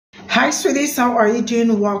Hi, sweeties. How are you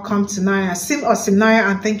doing? Welcome to Naya Cimnanya,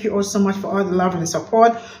 and thank you all so much for all the love and the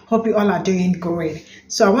support. Hope you all are doing great.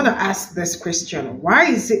 So I want to ask this question: why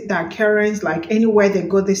is it that Karens, like anywhere they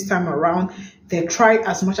go this time around, they try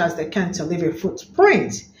as much as they can to leave a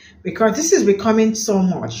footprint? Because this is becoming so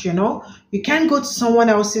much, you can't go to someone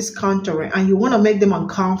else's country and you want to make them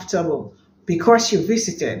uncomfortable because you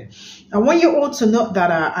visited. I want you all to know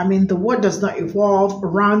that, the world does not evolve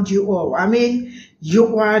around you all.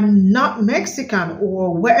 You are not Mexican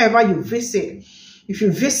or wherever you visit. If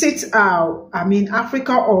you visit,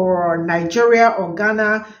 Africa or Nigeria or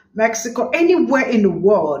Ghana, Mexico, anywhere in the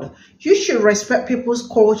world, you should respect people's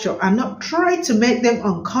culture and not try to make them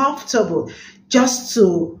uncomfortable just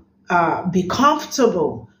to be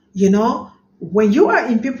comfortable. When you are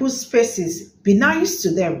in people's spaces, be nice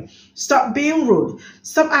to them. Stop being rude.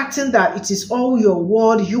 Stop acting that it is all your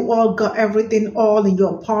world. You all got everything all in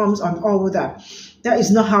your palms and all of that. That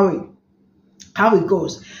is not how it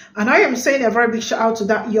goes. And I am saying a very big shout out to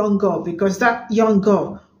that young girl, because that young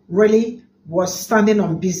girl really was standing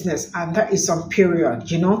on business, and that is some period.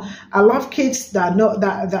 I love kids that know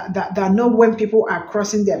that know when people are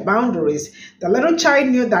crossing their boundaries. The little child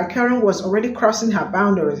knew that Karen was already crossing her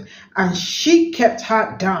boundaries, and she kept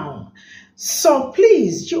her down. So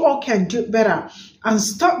please, you all can do better and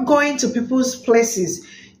stop going to people's places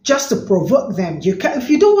just to provoke them. If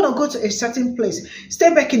you don't want to go to a certain place,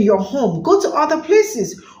 stay back in your home, go to other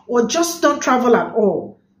places, or just don't travel at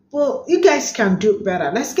all. Well, you guys can do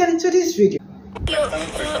better. Let's get into this video.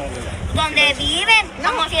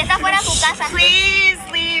 Please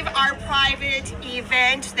leave our private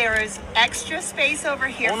event. There is extra space over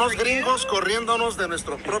here. Unos gringos corriéndonos de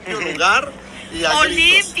nuestro propio lugar. Y a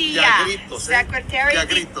Olivia, gritos, Secretary. Y a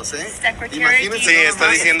gritos, Secretary. Sí, está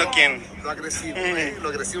diciendo quién. Lo agresivo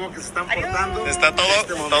que se están portando. Está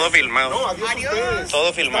todo filmado. No, adiós.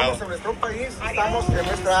 Todo filmado. Estamos en nuestro país, estamos en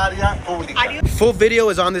nuestra área pública. Full video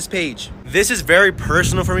is on this page. This is very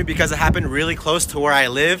personal for me because it happened really close to where I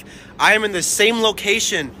live. I am in the same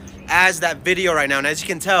location as that video right now, and as you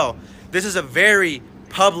can tell, this is a very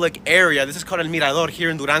public area. This is called El Mirador here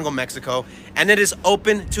in Durango, Mexico, and it is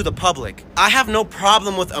open to the public. I have no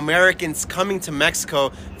problem with Americans coming to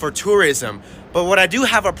Mexico for tourism, but what I do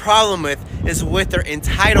have a problem with is with their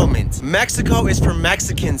entitlement. Mexico is for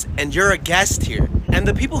Mexicans, and you're a guest here. And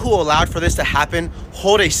the people who allowed for this to happen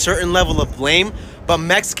hold a certain level of blame, but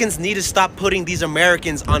Mexicans need to stop putting these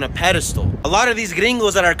Americans on a pedestal. A lot of these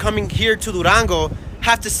gringos that are coming here to Durango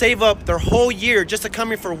have to save up their whole year just to come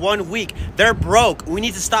here for 1 week. They're broke. We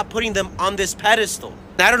need to stop putting them on this pedestal.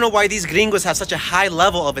 I don't know why these gringos have such a high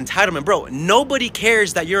level of entitlement. Bro, nobody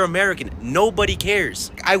cares that you're American. Nobody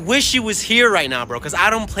cares. I wish you was here right now, bro, because I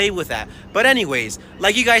don't play with that. But anyways,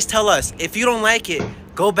 like you guys tell us, if you don't like it,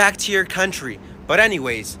 go back to your country. But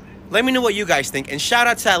anyways, let me know what you guys think. And shout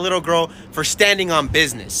out to that little girl for standing on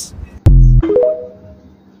business.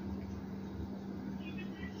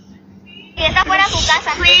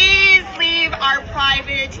 Please leave our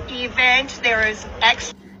private event. There is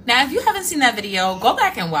extra. Now, if you haven't seen that video, go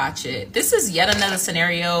back and watch it. This is yet another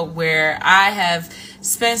scenario where I have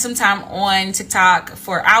spent some time on TikTok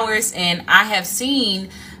for hours, and I have seen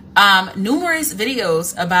numerous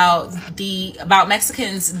videos about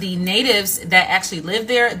Mexicans, the natives that actually live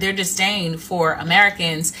there, their disdain for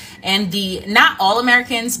Americans, and not all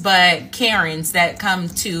Americans, but Karens that come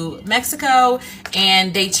to Mexico,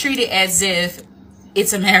 and they treat it as if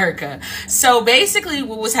it's America. So basically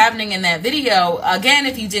what was happening in that video, again,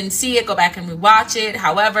 if you didn't see it, go back and rewatch it.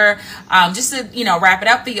 However, just to, wrap it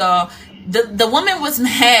up for y'all, the woman was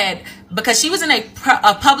mad because she was in a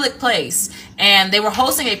public place, and they were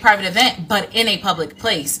hosting a private event, but in a public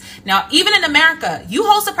place. Now, even in America, you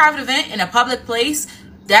host a private event in a public place,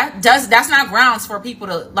 that's not grounds for people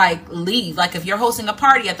to leave. Like if you're hosting a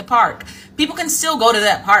party at the park, people can still go to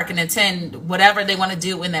that park and attend whatever they want to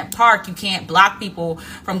do in that park. You can't block people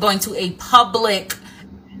from going to a public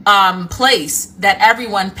place that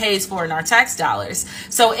everyone pays for in our tax dollars.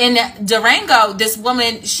 So in Durango, this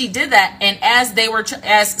woman, she did that, and as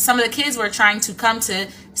some of the kids were trying to come to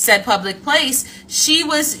said public place, she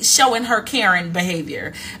was showing her Karen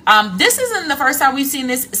behavior. This isn't the first time we've seen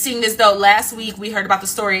this though. Last week we heard about the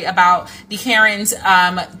story about the Karens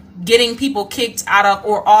getting people kicked out of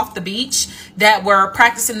or off the beach that were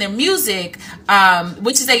practicing their music,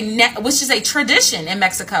 which is a tradition in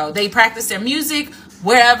Mexico. They practice their music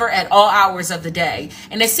wherever at all hours of the day,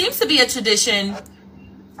 and it seems to be a tradition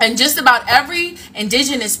in just about every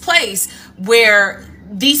indigenous place where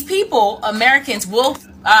these people, Americans, will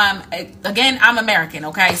again, I'm American,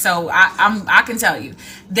 okay, so I can tell you,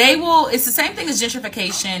 they will, it's the same thing as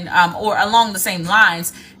gentrification, or along the same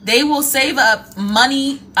lines. They will save up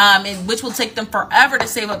money, and which will take them forever to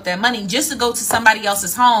save up their money, just to go to somebody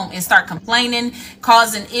else's home and start complaining,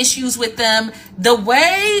 causing issues with them. The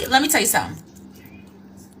way, let me tell you something,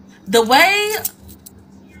 the way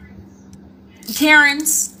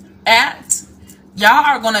Karens act, y'all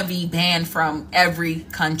are gonna be banned from every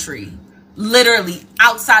country. Literally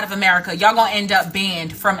outside of America, y'all gonna end up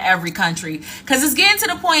banned from every country, because it's getting to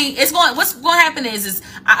the point, what's gonna happen is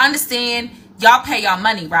I understand y'all pay y'all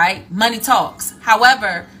money, right? Money talks.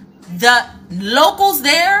 However, the locals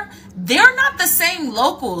there, they're not the same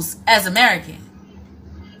locals as American.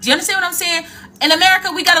 Do you understand what I'm saying? In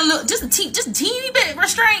America, we got a little, just a teeny bit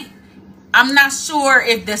restraint. I'm not sure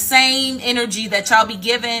if the same energy that y'all be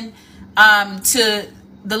giving to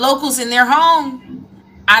the locals in their home,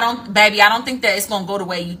 I don't think that it's going to go the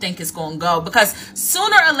way you think it's going to go, because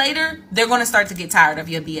sooner or later, they're going to start to get tired of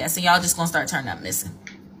your BS, and y'all just going to start turning up missing.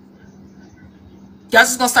 Y'all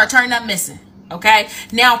just going to start turning up missing. Okay.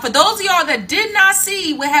 Now, for those of y'all that did not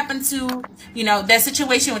see what happened to, you know, that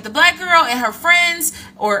situation with the black girl and her friends,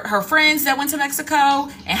 or her friends that went to Mexico,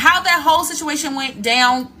 and how that whole situation went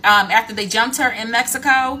down after they jumped her in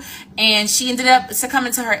Mexico, and she ended up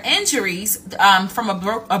succumbing to her injuries from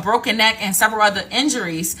a broken neck and several other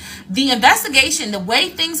injuries. The investigation, the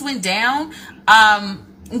way things went down,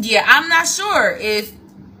 yeah, I'm not sure if,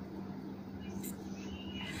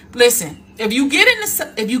 listen, if you get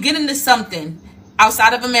into something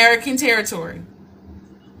outside of American territory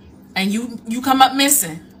and you come up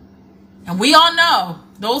missing, and we all know,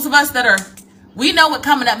 those of us that we know what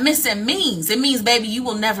coming up missing means. It means, baby, you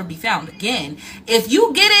will never be found again. If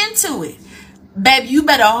you get into it, baby, you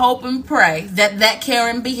better hope and pray that that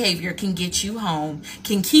Karen behavior can get you home,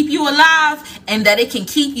 can keep you alive, and that it can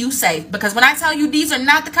keep you safe. Because when I tell you, these are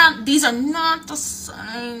not the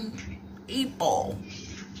same people.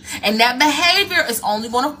 And that behavior is only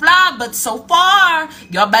going to fly, but so far,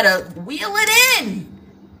 y'all better wheel it in,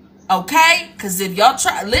 okay? Because if y'all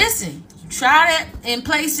listen, you try that in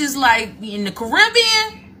places like in the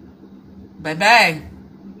Caribbean, baby,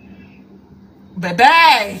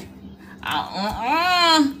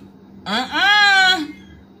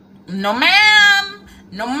 no ma'am,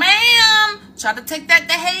 try to take that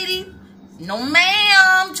to Haiti, no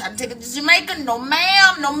ma'am, try to take it to Jamaica, no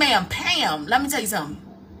ma'am, Pam, let me tell you something.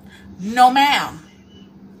 No, ma'am.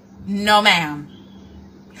 No, ma'am.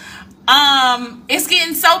 It's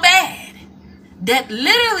getting so bad that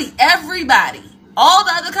literally everybody, all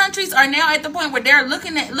the other countries, are now at the point where they're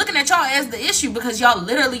looking at y'all as the issue, because y'all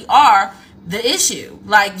literally are the issue.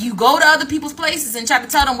 Like, you go to other people's places and try to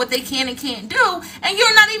tell them what they can and can't do, and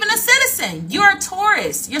you're not even a citizen. You're a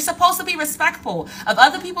tourist. You're supposed to be respectful of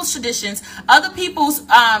other people's traditions, other people's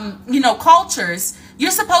cultures. You're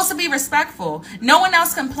supposed to be respectful. No one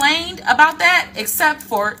else complained about that except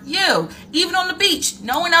for you. Even on the beach,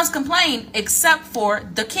 no one else complained except for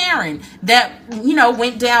the Karen that,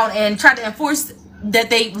 went down and tried to enforce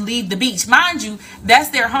that they leave the beach. Mind you, that's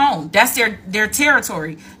their home. That's their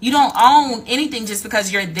territory. You don't own anything just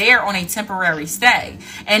because you're there on a temporary stay.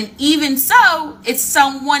 And even so, it's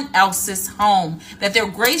someone else's home that they're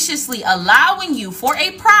graciously allowing you for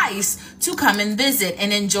a price to come and visit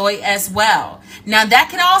and enjoy as well. Now, that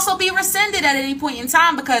can also be rescinded at any point in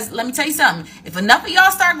time, because let me tell you something. If enough of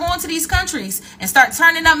y'all start going to these countries and start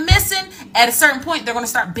turning up missing, at a certain point, they're going to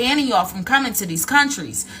start banning y'all from coming to these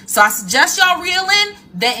countries. So I suggest y'all reel in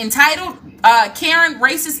that entitled Karen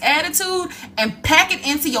racist attitude and pack it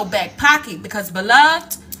into your back pocket, because,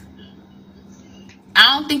 beloved,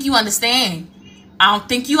 I don't think you understand.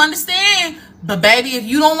 But baby, if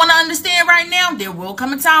you don't want to understand right now, there will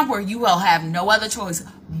come a time where you will have no other choice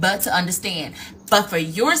but to understand. But for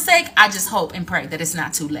your sake, I just hope and pray that it's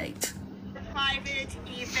not too late. Private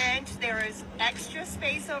event. There is extra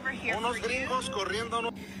space over here for you.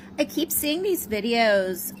 I keep seeing these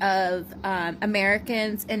videos of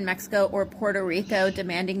Americans in Mexico or Puerto Rico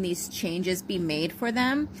demanding these changes be made for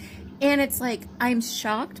them. And it's like, I'm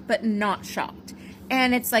shocked, but not shocked.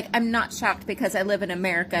 And it's like, I'm not shocked because I live in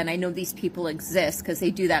America and I know these people exist because they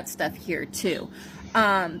do that stuff here too.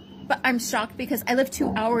 But I'm shocked because I live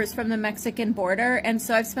 2 hours from the Mexican border. And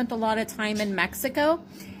so I've spent a lot of time in Mexico.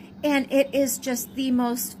 And it is just the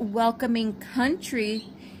most welcoming country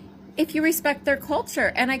if you respect their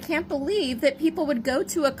culture. And I can't believe that people would go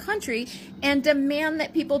to a country and demand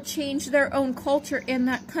that people change their own culture in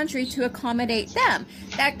that country to accommodate them.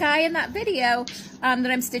 That guy in that video that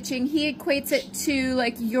I'm stitching, he equates it to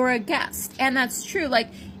like, you're a guest. And that's true. Like,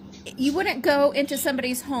 you wouldn't go into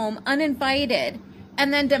somebody's home uninvited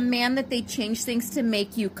and then demand that they change things to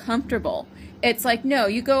make you comfortable. It's like, no,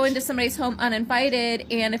 you go into somebody's home uninvited,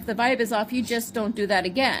 and if the vibe is off, you just don't do that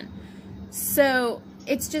again. So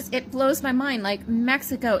it's just, it blows my mind. Like,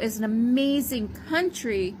 Mexico is an amazing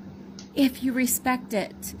country if you respect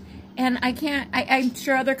it. And I'm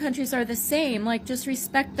sure other countries are the same. Like, just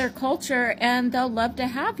respect their culture and they'll love to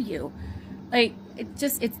have you. Like,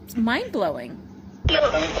 it's mind-blowing. Please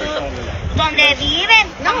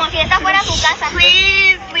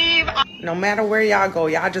leave. No matter where y'all go,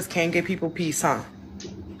 y'all just can't give people peace, huh?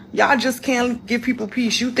 Y'all just can't give people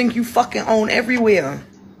peace. You think you fucking own everywhere.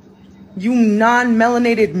 You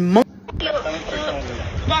non-melanated monkey.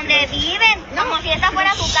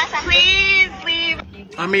 Please leave.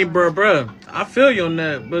 I mean, bruh, I feel you on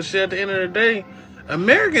that, but shit, at the end of the day,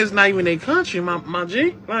 America's not even a country, my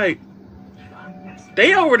G. Like,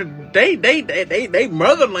 they over they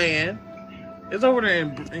motherland is over there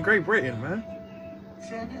in Great Britain, man.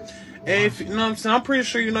 And if you know what I'm saying, I'm pretty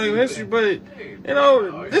sure you know your history, but you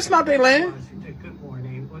know, this not their land.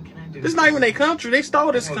 This not even their country. They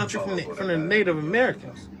stole this country from the Native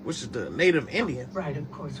Americans, which is the Native Indians. Right, of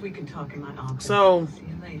course, we can talk in my office. So,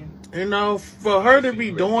 you know, for her to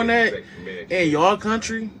be doing that in your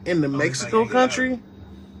country, in the Mexico country,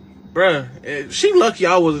 bruh, she lucky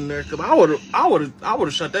I wasn't there, cause I would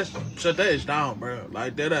have shut that ish down, bruh.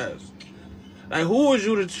 Like, that ass. Like, who was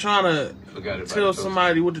you to trying to tell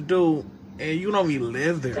somebody what to do and you don't even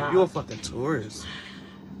live there? You're a fucking tourist.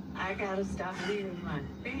 I gotta stop leaving my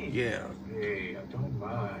thing. Yeah. Hey, I don't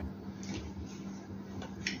mind.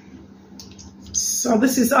 So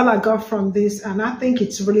this is all I got from this, and I think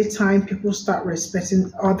it's really time people start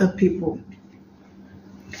respecting other people.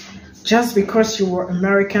 Just because you were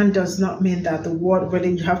American does not mean that the world,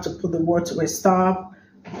 really, you have to put the world to a stop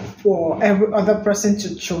for every other person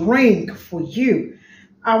to drink for you.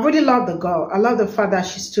 I really love the girl. I love the fact that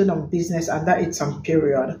she stood on business and that it's on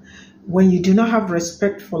period. When you do not have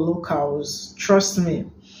respect for locals, trust me.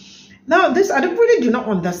 Now, this, I really do not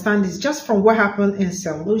understand this just from what happened in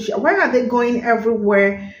St. Lucia. Why are they going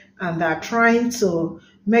everywhere and they're trying to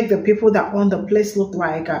make the people that own the place look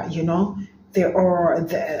like, you know, they are,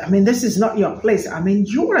 I mean, this is not your place. I mean,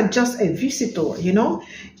 you are just a visitor, you know.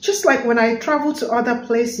 Just like when I travel to other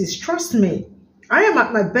places, trust me, I am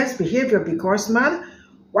at my best behavior because, man,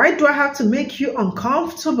 why do I have to make you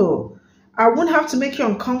uncomfortable? I won't have to make you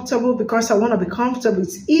uncomfortable because I want to be comfortable.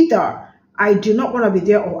 It's either I do not want to be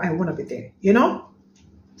there or I want to be there, you know?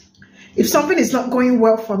 If something is not going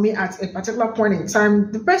well for me at a particular point in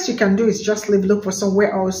time, the best you can do is just leave, look for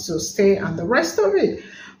somewhere else to stay and the rest of it.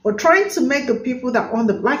 But trying to make the people that own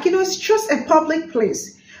the, like, you know, it's just a public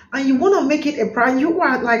place. And you want to make it a pride. You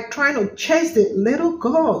are like trying to chase the little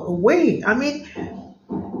girl away. I mean,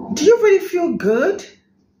 do you really feel good?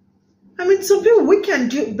 I mean, some people, we can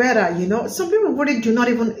do better, you know. Some people really do not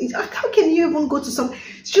even, how can you even go to some,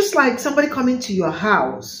 it's just like somebody coming to your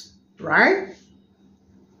house, right?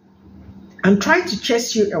 And trying to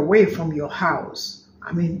chase you away from your house.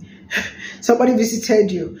 I mean, somebody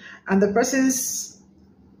visited you and the person's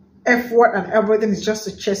effort and everything is just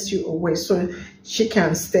to chase you away so she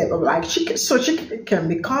can stay, like, so she can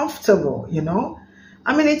be comfortable, you know.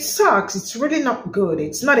 I mean, it sucks. It's really not good.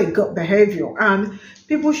 It's not a good behavior. And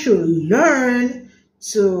people should learn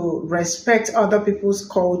to respect other people's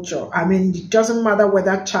culture. I mean, it doesn't matter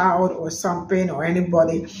whether child or something or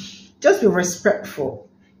anybody. Just be respectful.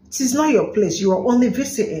 It is not your place. You are only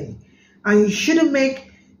visiting. And you shouldn't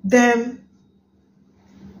make them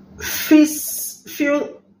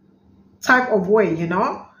feel type of way, you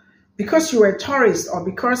know, because you're a tourist or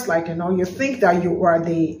because, like, you know, you think that you are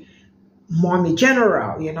the mommy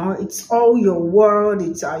general, you know, it's all your world,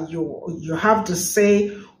 it's you have to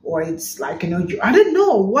say, or it's like, you know, I don't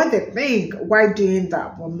know what they think, why doing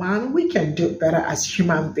that, but man, we can do better as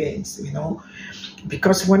human beings, you know,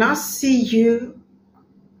 because when I see you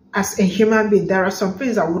as a human being, there are some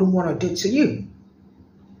things I wouldn't want to do to you.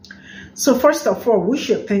 So first of all, we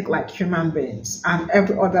should think like human beings, and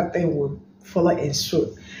every other thing will follow in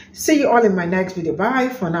suit. See you all in my next video. Bye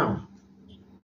for now.